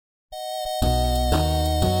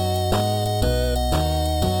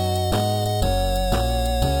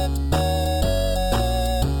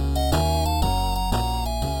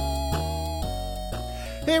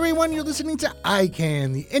everyone, you're listening to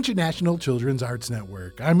ICANN, the International Children's Arts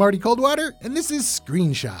Network. I'm Marty Coldwater, and this is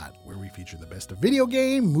Screenshot, where we feature the best of video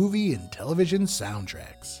game, movie, and television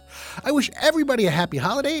soundtracks. I wish everybody a happy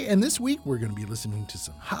holiday, and this week we're going to be listening to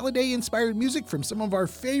some holiday-inspired music from some of our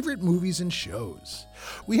favorite movies and shows.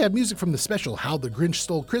 We have music from the special How the Grinch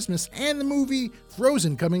Stole Christmas and the movie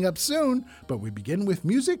Frozen coming up soon, but we begin with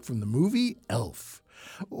music from the movie Elf.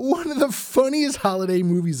 One of the funniest holiday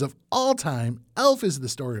movies of all time, Elf is the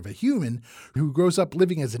story of a human who grows up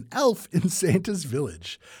living as an elf in Santa's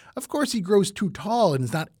village. Of course, he grows too tall and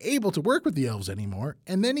is not able to work with the elves anymore,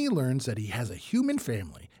 and then he learns that he has a human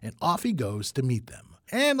family, and off he goes to meet them.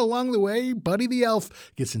 And along the way, Buddy the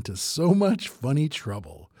Elf gets into so much funny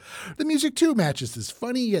trouble. The music, too, matches this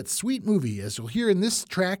funny yet sweet movie, as you'll hear in this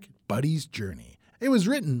track, Buddy's Journey. It was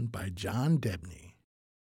written by John Debney.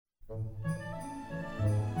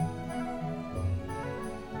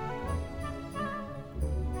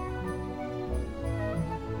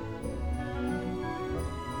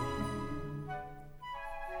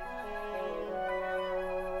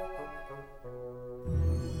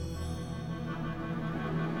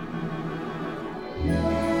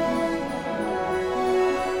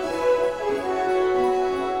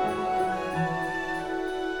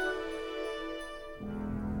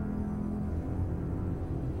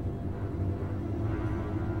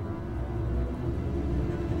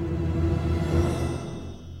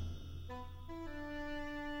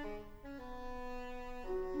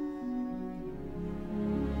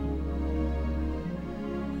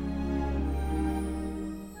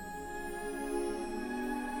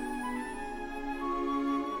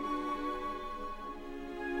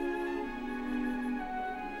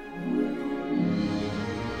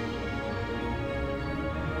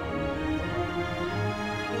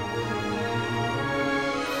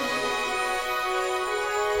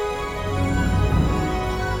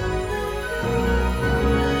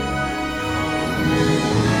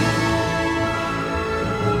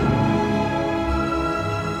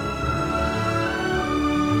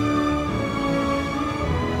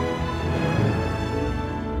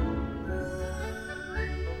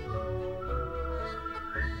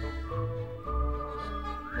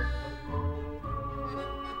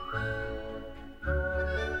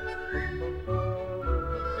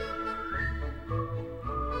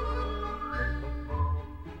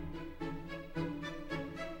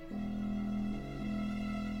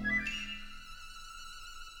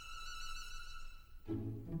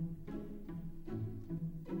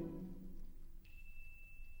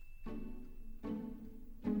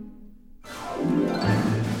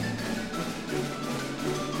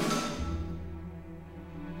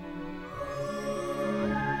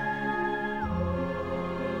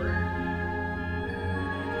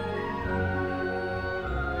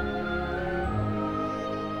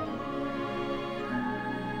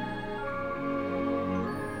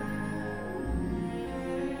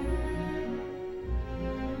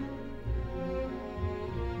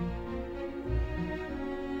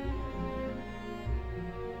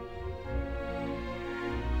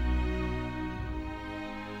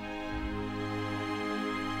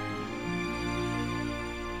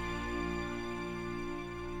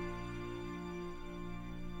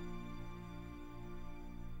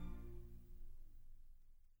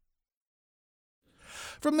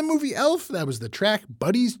 From the movie Elf, that was the track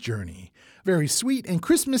Buddy's Journey. Very sweet and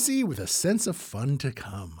Christmassy with a sense of fun to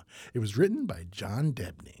come. It was written by John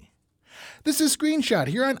Debney. This is Screenshot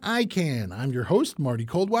here on ICANN. I'm your host, Marty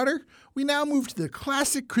Coldwater. We now move to the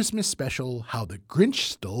classic Christmas special, How the Grinch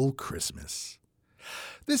Stole Christmas.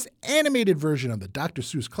 This animated version of the Dr.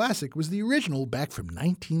 Seuss classic was the original back from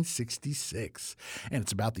 1966, and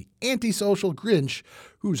it's about the antisocial Grinch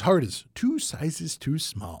whose heart is 2 sizes too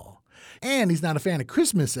small. And he's not a fan of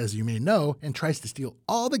Christmas, as you may know, and tries to steal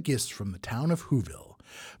all the gifts from the town of Whoville.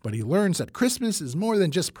 But he learns that Christmas is more than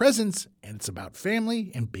just presents, and it's about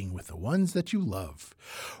family and being with the ones that you love.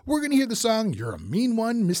 We're going to hear the song You're a Mean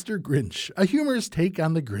One, Mr. Grinch, a humorous take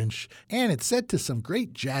on the Grinch, and it's set to some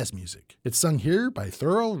great jazz music. It's sung here by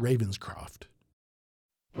Thurl Ravenscroft.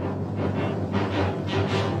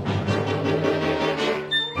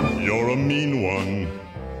 You're a mean one,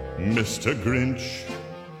 Mr. Grinch.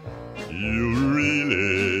 You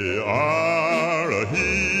really are a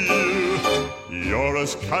heel. You're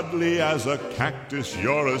as cuddly as a cactus.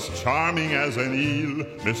 You're as charming as an eel,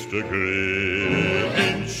 Mr.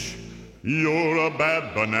 Grinch. You're a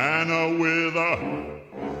bad banana with a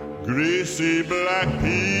greasy black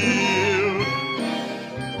peel.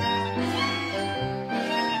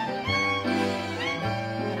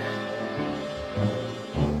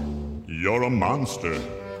 You're a monster,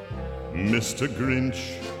 Mr.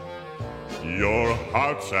 Grinch. Your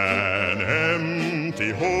heart's an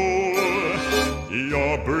empty hole.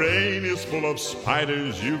 Your brain is full of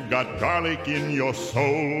spiders. You've got garlic in your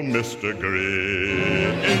soul, Mr.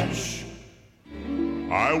 Grinch.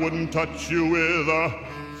 I wouldn't touch you with a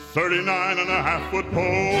 39.5-foot pole.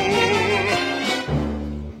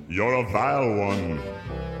 You're a vile one,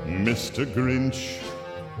 Mr. Grinch.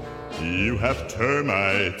 You have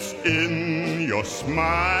termites in your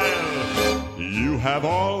smile. You have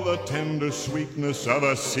all the tender sweetness of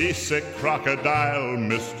a seasick crocodile,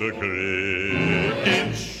 Mr.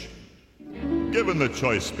 Grinch. Given the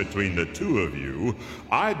choice between the two of you,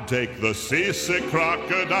 I'd take the seasick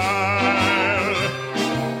crocodile.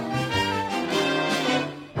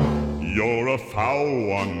 You're a foul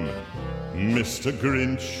one, Mr.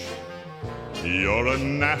 Grinch. You're a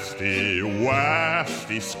nasty,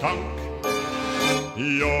 wasty skunk.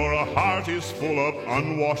 Your heart is full of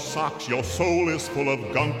unwashed socks. Your soul is full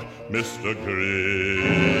of gunk, Mr.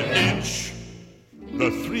 Grinch.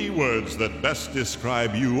 The 3 words that best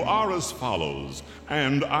describe you are as follows,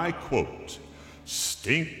 and I quote: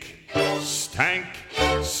 stink, stank,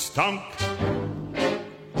 stunk.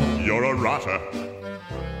 You're a rotter,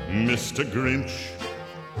 Mr. Grinch.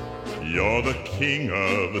 You're the king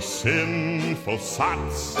of the sinful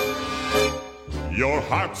sots. Your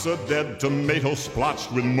heart's a dead tomato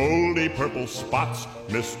splotched with moldy purple spots,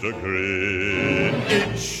 Mr.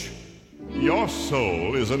 Grinch. Your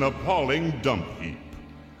soul is an appalling dump heap,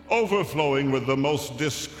 overflowing with the most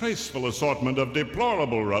disgraceful assortment of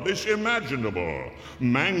deplorable rubbish imaginable,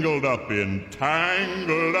 mangled up in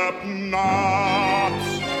tangled up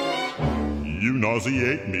knots. You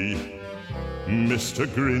nauseate me, Mr.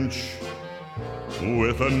 Grinch,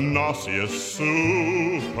 with a nauseous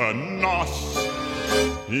super nos.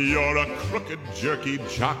 You're a crooked jerky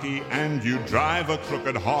jockey and you drive a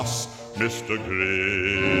crooked hoss, Mr.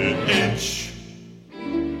 Grinch.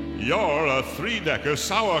 You're a 3-decker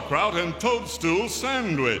sauerkraut and toadstool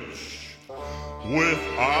sandwich with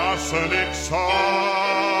arsenic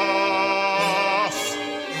sauce.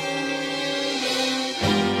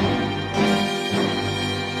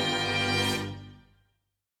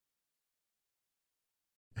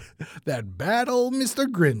 That bad old Mr.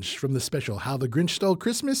 Grinch from the special How the Grinch Stole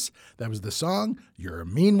Christmas. That was the song, You're a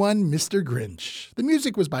Mean One, Mr. Grinch. The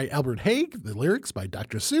music was by Albert Haig, the lyrics by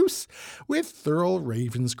Dr. Seuss, with Thurl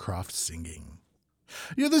Ravenscroft singing.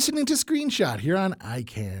 You're listening to Screenshot here on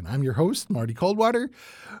iCan. I'm your host, Marty Coldwater.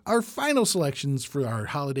 Our final selections for our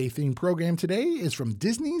holiday-themed program today is from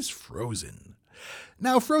Disney's Frozen.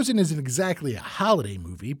 Now, Frozen isn't exactly a holiday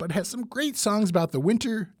movie, but has some great songs about the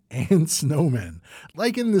winter and snowmen.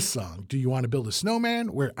 Like in this song, Do You Want to Build a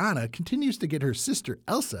Snowman?, where Anna continues to get her sister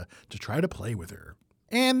Elsa to try to play with her.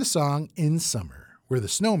 And the song In Summer, where the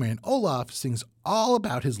snowman Olaf sings all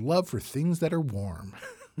about his love for things that are warm.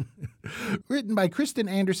 Written by Kristen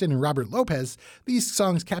Anderson and Robert Lopez, these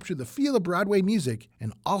songs capture the feel of Broadway music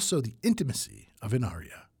and also the intimacy of an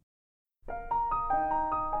aria.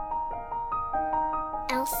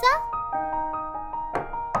 Elsa?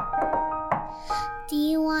 Do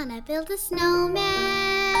you want to build a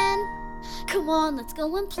snowman? Come on, let's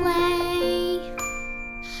go and play.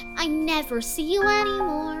 I never see you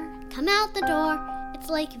anymore. Come out the door, it's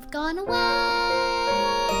like you've gone away.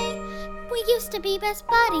 We used to be best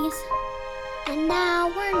buddies, and now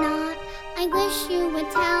we're not. I wish you would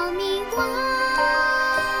tell me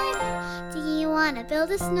why. Do you want to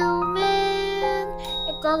build a snowman?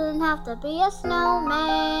 It doesn't have to be a snowman.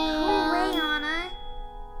 Go away, Anna.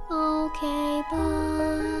 Okay,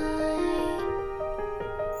 bye.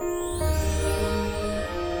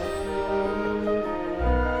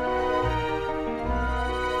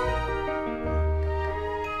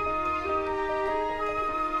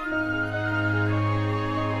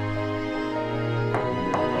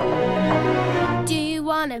 Do you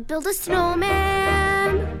want to build a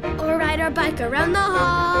snowman or ride our bike around the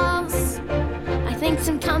halls? I think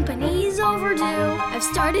some company's overdue. I've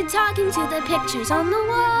started talking to the pictures on the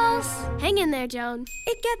walls. Hang in there, Joan.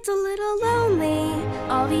 It gets a little lonely,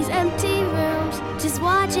 all these empty rooms, just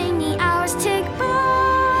watching the hours tick by.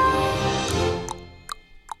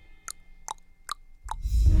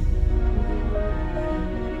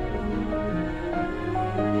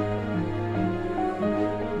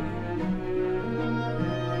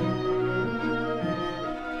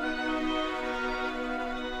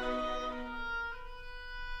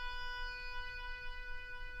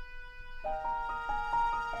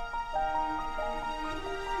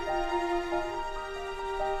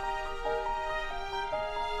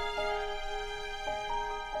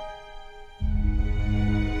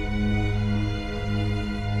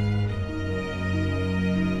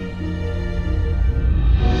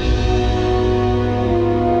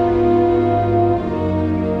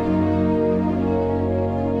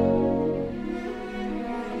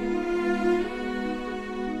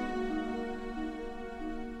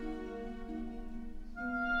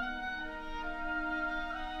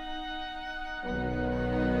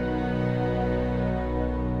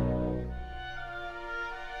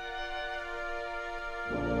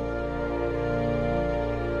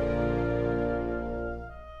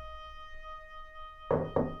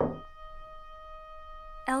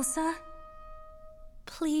 Elsa?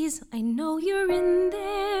 Please, I know you're in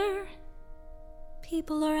there.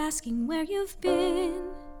 People are asking where you've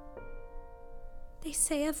been. They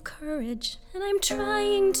say have courage, and I'm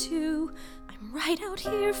trying to. I'm right out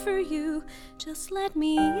here for you. Just let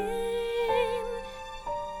me in.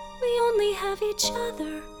 We only have each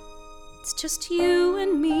other. It's just you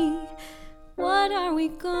and me. What are we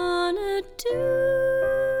gonna do?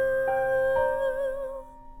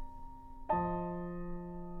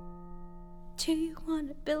 Do you want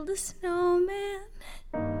to build a snowman?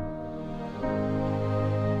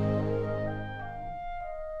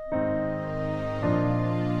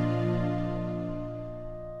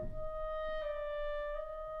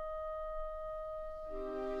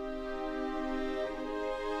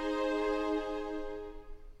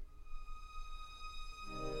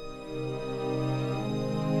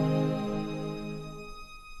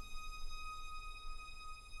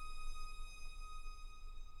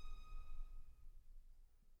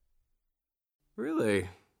 Really?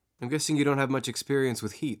 I'm guessing you don't have much experience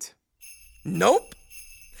with heat. Nope.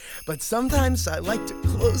 But sometimes I like to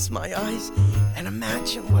close my eyes and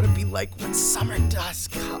imagine what it'd be like when summer does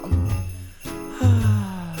come.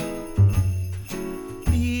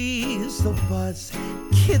 Bees will buzz,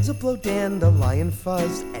 kids will blow dandelion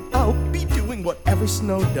fuzz, and I'll be doing whatever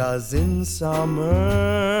snow does in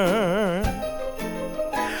summer.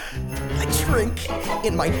 Drink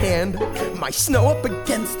in my hand, my snow up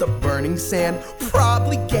against the burning sand,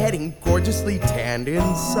 probably getting gorgeously tanned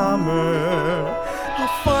in summer. I'll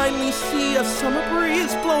finally see a summer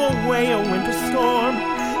breeze blow away a winter storm,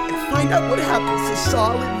 and find out what happens to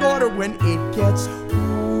solid water when it gets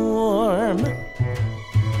warm.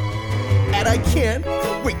 And I can't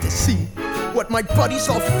wait to see what my buddies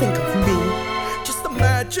all think of me. Just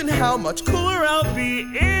imagine how much cooler I'll be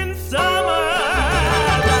in summer.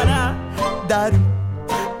 The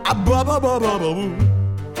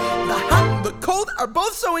hot and the cold are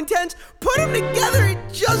both so intense. Put them together, it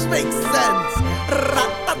just makes sense.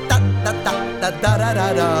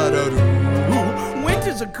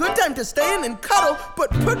 Winter's a good time to stay in and cuddle,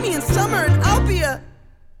 but put me in summer and I'll be a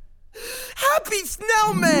happy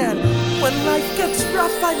snowman. When life gets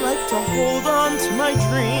rough, I like to hold on to my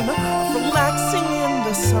dream of relaxing in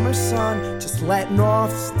the summer sun, just letting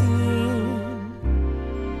off steam.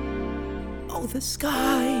 The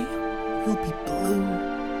sky will be blue,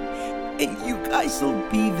 and you guys will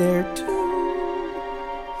be there too.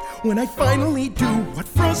 When I finally do what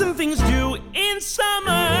frozen things do in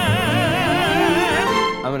summer.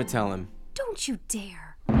 I'm gonna tell him. Don't you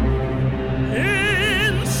dare.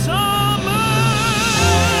 In summer.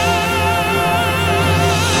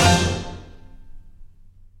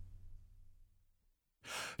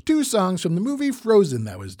 Two songs from the movie Frozen.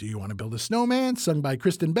 That was Do You Want to Build a Snowman, sung by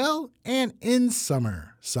Kristen Bell, and In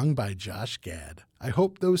Summer, sung by Josh Gad. I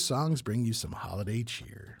hope those songs bring you some holiday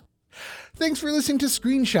cheer. Thanks for listening to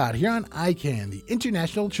Screenshot here on ICANN, the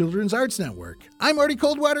International Children's Arts Network. I'm Marty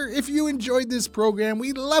Coldwater. If you enjoyed this program,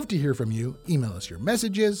 we'd love to hear from you. Email us your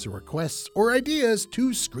messages, requests, or ideas to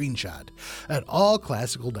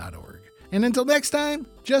screenshot@allclassical.org. And until next time,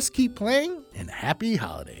 just keep playing and happy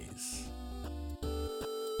holidays.